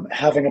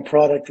 having a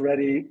product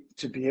ready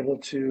to be able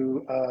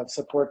to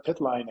support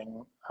pit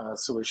lining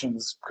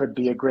solutions could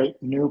be a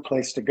great new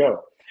place to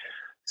go.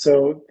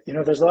 So,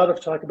 there's a lot of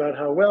talk about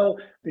how, well,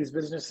 these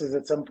businesses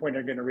at some point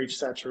are going to reach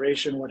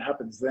saturation. What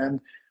happens then?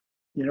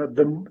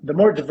 The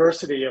more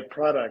diversity of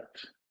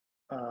product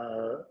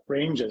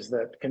ranges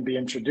that can be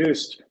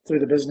introduced through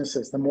the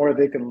businesses, the more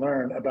they can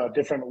learn about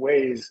different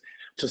ways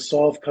to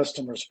solve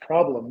customers'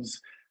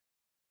 problems,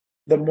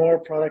 the more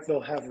product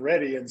they'll have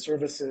ready and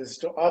services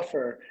to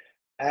offer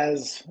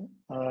as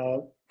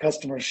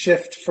customers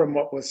shift from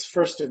what was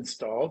first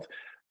installed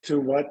to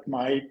what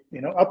might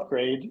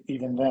upgrade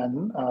even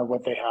then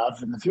what they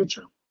have in the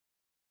future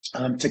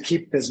to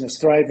keep business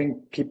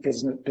thriving, keep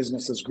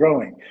businesses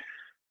growing.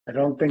 I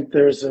don't think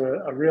there's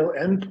a real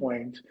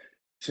endpoint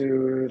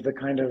to the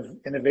kind of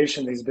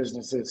innovation these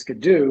businesses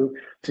could do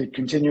to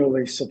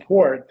continually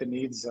support the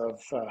needs of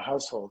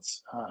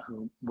households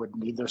who would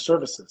need their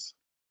services.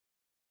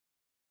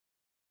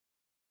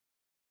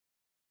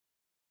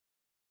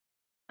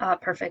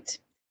 Perfect.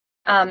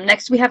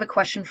 Next, we have a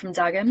question from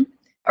Dagan.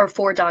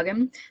 For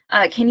Dagan,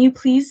 can you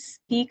please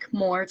speak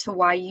more to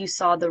why you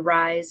saw the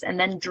rise and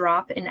then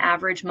drop in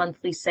average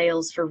monthly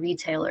sales for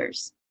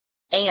retailers?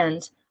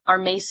 And are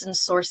masons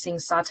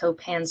sourcing Sato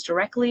pans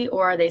directly,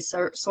 or are they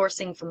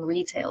sourcing from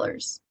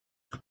retailers?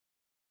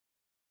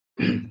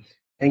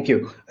 Thank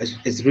you.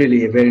 It's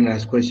really a very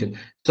nice question.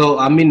 So,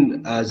 I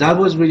mean, that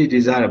was really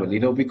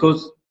desirable,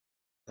 because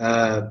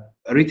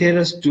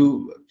retailers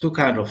do two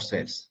kinds of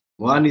sales.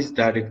 One is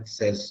direct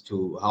sales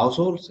to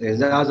households,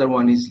 and the other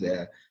one is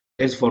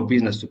sales for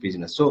business to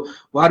business. So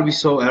what we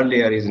saw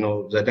earlier is,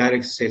 the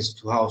direct sales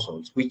to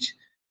households, which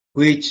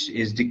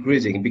is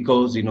decreasing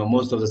because,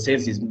 most of the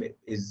sales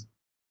is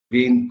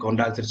being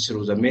conducted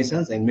through the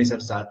masons, and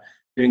masons are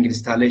doing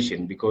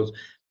installation, because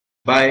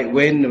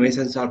when the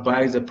masons are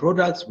buying the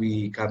products,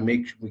 we can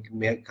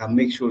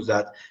make sure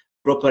that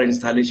proper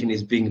installation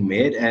is being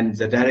made, and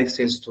the direct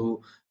sales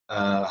to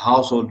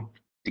household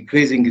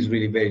decreasing is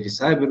really very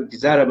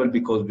desirable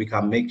because we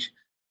can make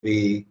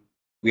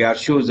we are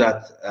sure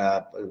that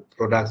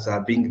products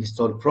are being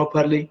installed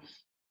properly,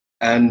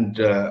 and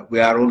we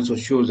are also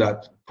sure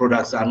that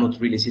products are not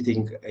really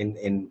sitting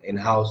in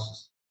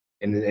house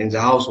in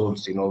the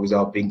households,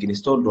 without being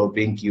installed or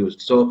being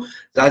used. So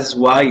that's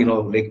why,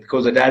 like,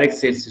 because the direct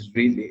sales is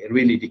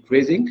really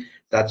decreasing,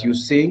 that you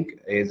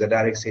think the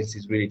direct sales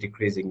is really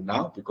decreasing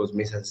now because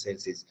method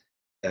sales is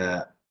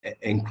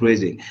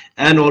increasing.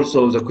 And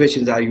also the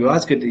questions that you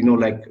asked,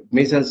 like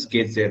masons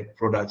get their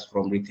products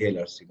from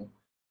retailers,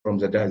 from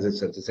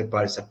the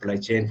separate supply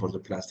chain for the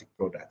plastic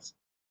products.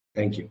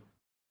 Thank you.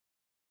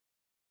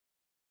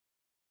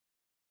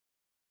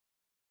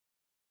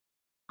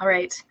 All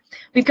right,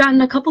 we've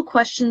gotten a couple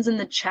questions in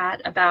the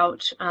chat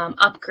about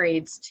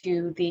upgrades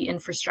to the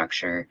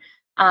infrastructure.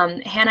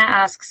 Hannah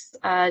asks,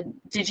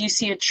 did you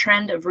see a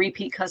trend of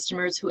repeat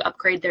customers who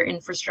upgrade their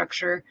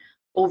infrastructure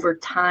over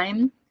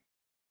time?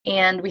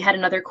 And we had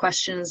another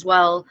question as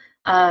well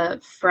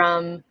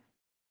from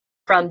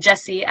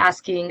Jesse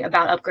asking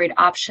about upgrade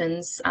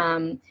options.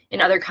 In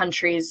other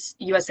countries,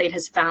 USAID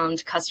has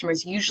found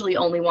customers usually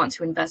only want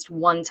to invest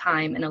one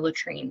time in a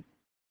latrine.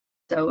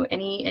 So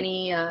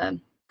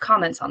any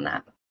comments on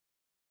that?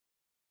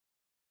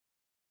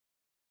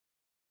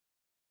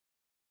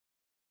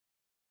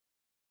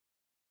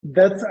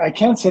 I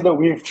can't say that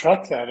we've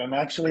tracked that, and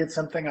actually it's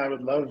something I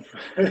would love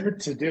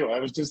to do. I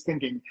was just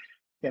thinking,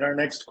 in our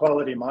next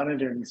quality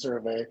monitoring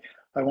survey,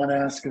 I want to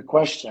ask a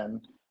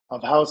question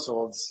of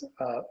households,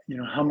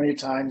 how many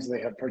times they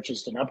have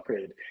purchased an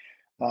upgrade.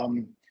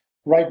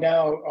 Right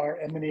now, our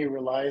M&E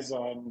relies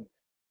on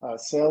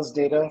sales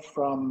data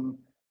from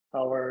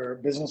our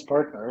business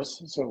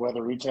partners, so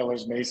whether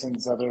retailers,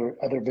 masons,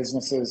 other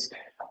businesses,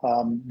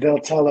 they'll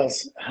tell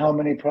us how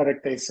many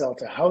product they sell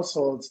to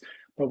households,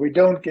 but we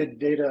don't get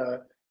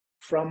data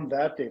from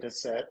that data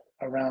set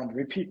around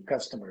repeat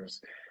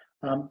customers.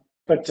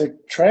 But to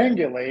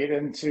triangulate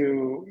and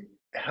to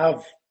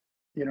have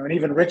an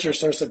even richer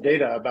source of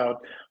data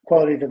about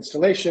quality of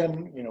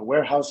installation,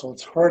 where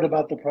households heard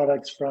about the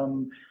products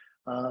from,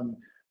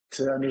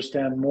 to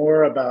understand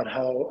more about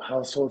how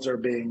households are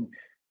being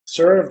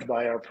served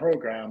by our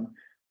program,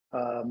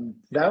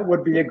 that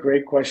would be a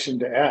great question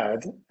to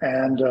add.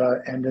 And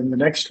in the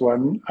next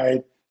one,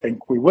 I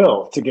think we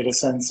will, to get a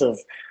sense of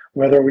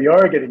whether we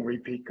are getting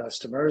repeat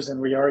customers and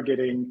we are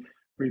getting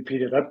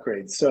repeated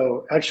upgrades.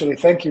 So actually,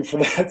 thank you for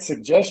that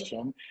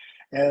suggestion,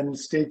 and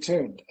stay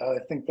tuned. I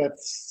think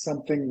that's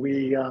something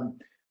we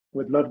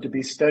would love to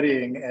be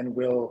studying, and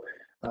will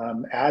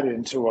add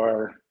into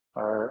our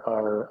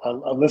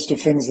list of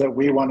things that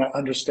we want to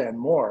understand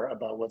more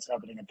about what's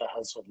happening at the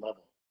household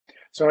level.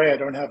 Sorry, I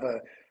don't have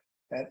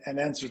an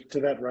answer to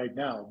that right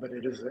now, but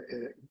it is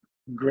a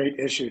great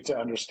issue to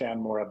understand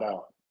more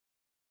about.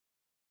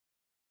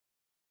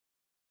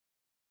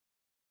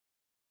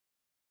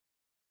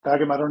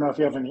 Bagam, I don't know if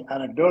you have any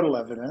anecdotal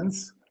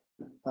evidence.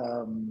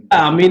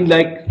 I mean,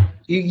 like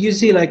you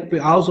see, like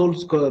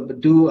households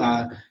do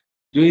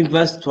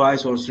invest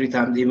twice or three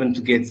times even to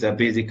get the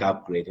basic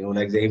upgrade.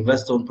 Like they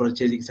invest on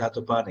purchasing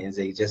Satopan and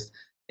they just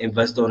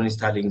invest on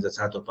installing the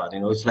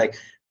Satopan. It's like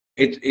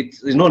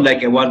it's not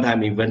like a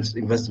one-time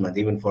investment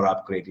even for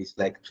upgrade. It's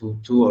like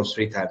two or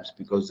three times,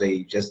 because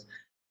they just,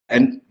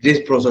 and this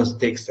process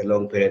takes a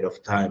long period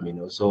of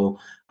time. So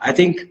I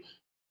think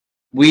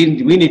we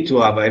need to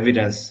have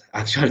evidence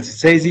actually to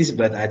say this,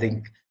 but I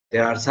think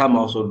there are some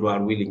households who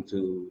are willing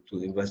to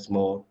invest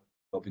more,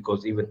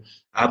 because even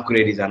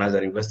upgrade is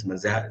another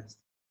investment.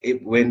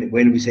 When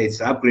we say it's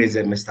upgrades,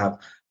 they must have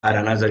had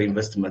another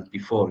investment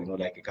before,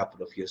 like a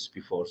couple of years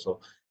before.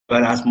 So,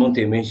 but as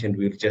Monte mentioned,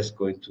 we're just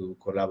going to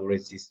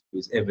collaborate this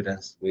with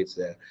evidence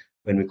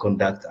when we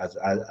conduct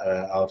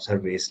our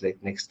surveys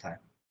next time.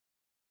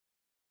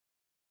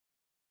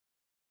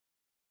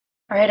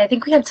 All right, I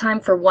think we have time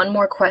for one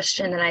more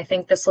question, and I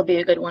think this will be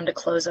a good one to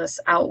close us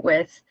out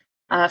with.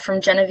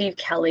 From Genevieve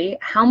Kelly,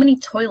 how many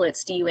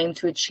toilets do you aim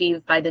to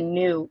achieve by the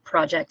new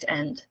project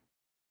end?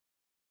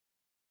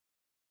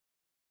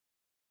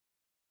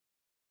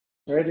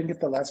 Sorry, I didn't get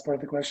the last part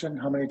of the question.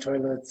 How many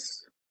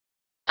toilets?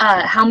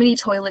 How many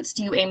toilets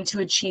do you aim to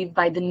achieve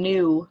by the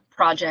new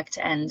project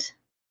end?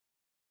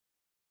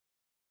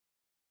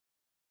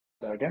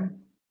 Again?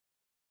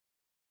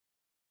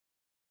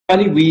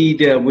 We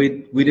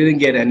didn't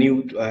get a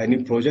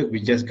new project.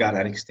 We just got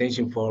an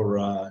extension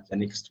for the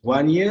next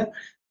 1 year.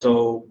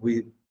 So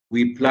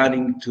we're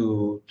planning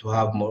to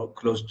have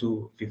close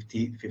to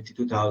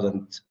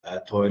 52,000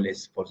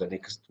 toilets for the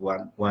next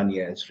one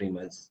year and 3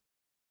 months.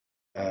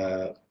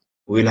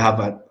 We'll have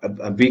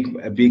a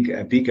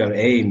bigger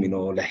aim,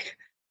 like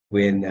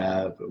when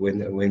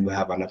we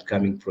have an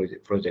upcoming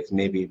project,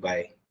 maybe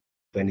by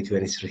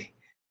 2023.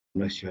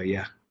 I'm not sure.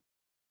 Yeah.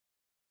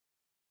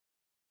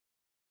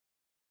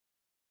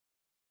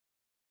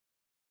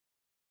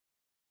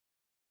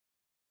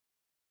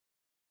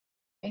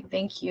 Okay,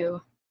 thank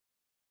you.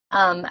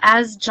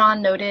 As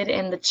John noted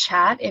in the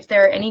chat, if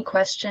there are any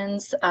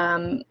questions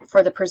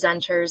for the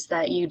presenters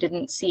that you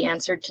didn't see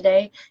answered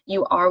today,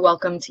 you are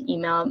welcome to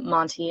email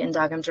Monty and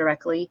Dagam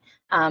directly.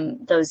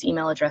 Those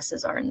email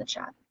addresses are in the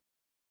chat.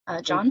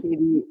 John?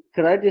 Katie,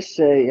 could I just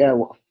say, yeah,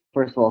 well,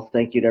 first of all,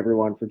 thank you to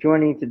everyone for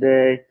joining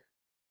today.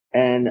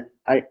 And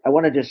I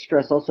want to just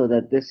stress also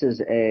that this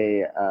is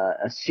a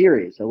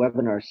series, a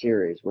webinar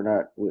series.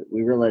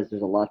 We realize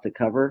there's a lot to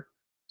cover,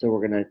 so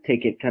we're going to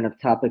take it kind of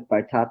topic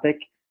by topic.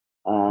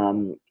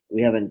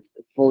 We haven't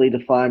fully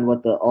defined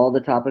what all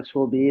the topics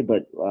will be,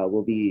 but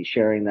we'll be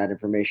sharing that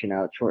information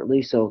out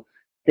shortly. So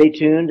stay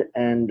tuned,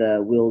 and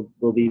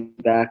we'll be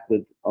back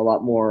with a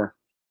lot more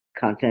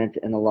content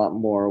and a lot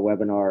more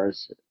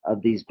webinars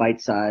of these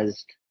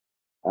bite-sized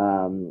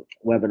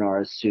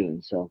webinars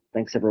soon. So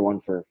thanks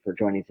everyone for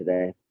joining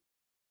today.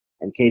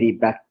 And Katie,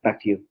 back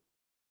to you.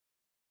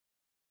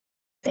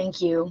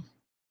 Thank you.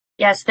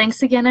 Yes,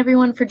 thanks again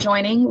everyone for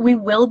joining. We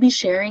will be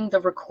sharing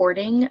the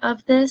recording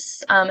of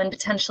this and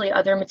potentially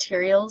other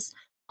materials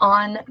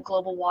on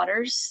Global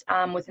Waters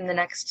within the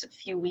next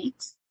few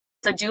weeks.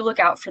 So do look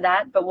out for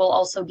that, but we'll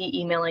also be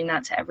emailing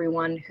that to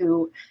everyone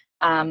who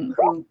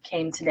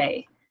came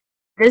today.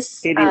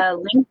 This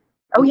link.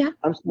 Oh, yeah.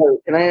 I'm sorry.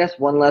 Can I ask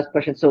one last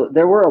question? So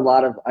there were a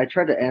lot of, I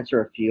tried to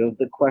answer a few of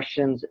the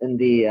questions in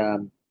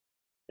the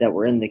that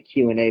were in the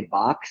Q&A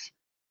box,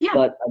 yeah.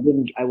 But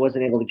I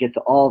wasn't able to get to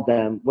all of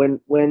them.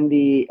 When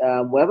the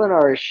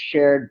webinar is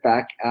shared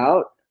back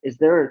out, is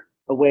there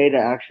a way to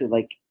actually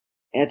like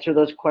answer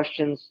those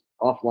questions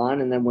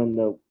offline, and then when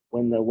the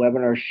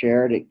webinar is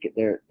shared,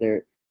 they're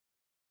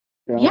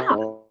yeah.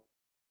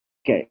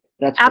 Okay.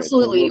 That's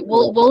absolutely. Great.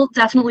 So we'll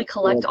definitely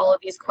collect all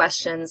of these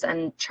questions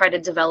and try to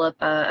develop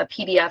a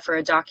PDF or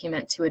a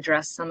document to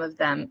address some of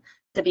them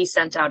to be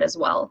sent out as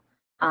well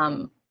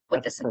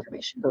with this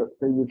information. So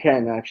you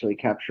can actually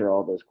capture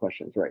all those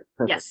questions, right?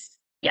 Perfect.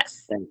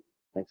 Yes.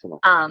 Thanks so much.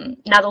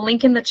 Now the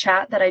link in the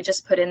chat that I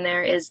just put in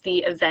there is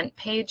the event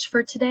page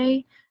for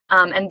today,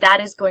 and that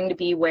is going to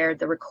be where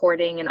the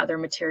recording and other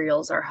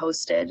materials are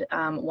hosted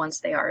once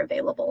they are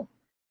available.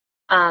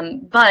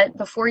 But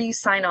before you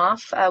sign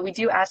off, we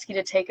do ask you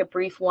to take a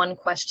brief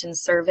one-question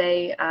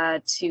survey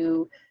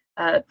to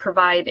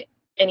provide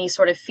any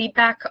sort of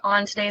feedback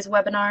on today's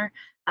webinar.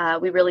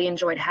 We really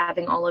enjoyed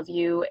having all of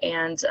you,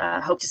 and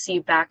hope to see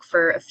you back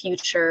for a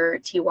future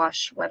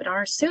TWASH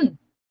webinar soon.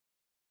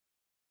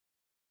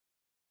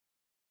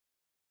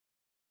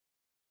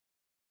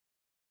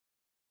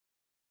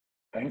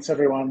 Thanks,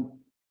 everyone.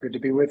 Good to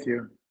be with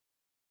you.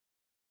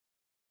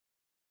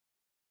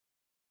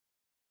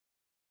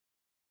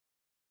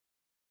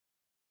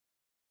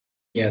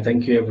 Yeah,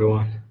 thank you,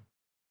 everyone.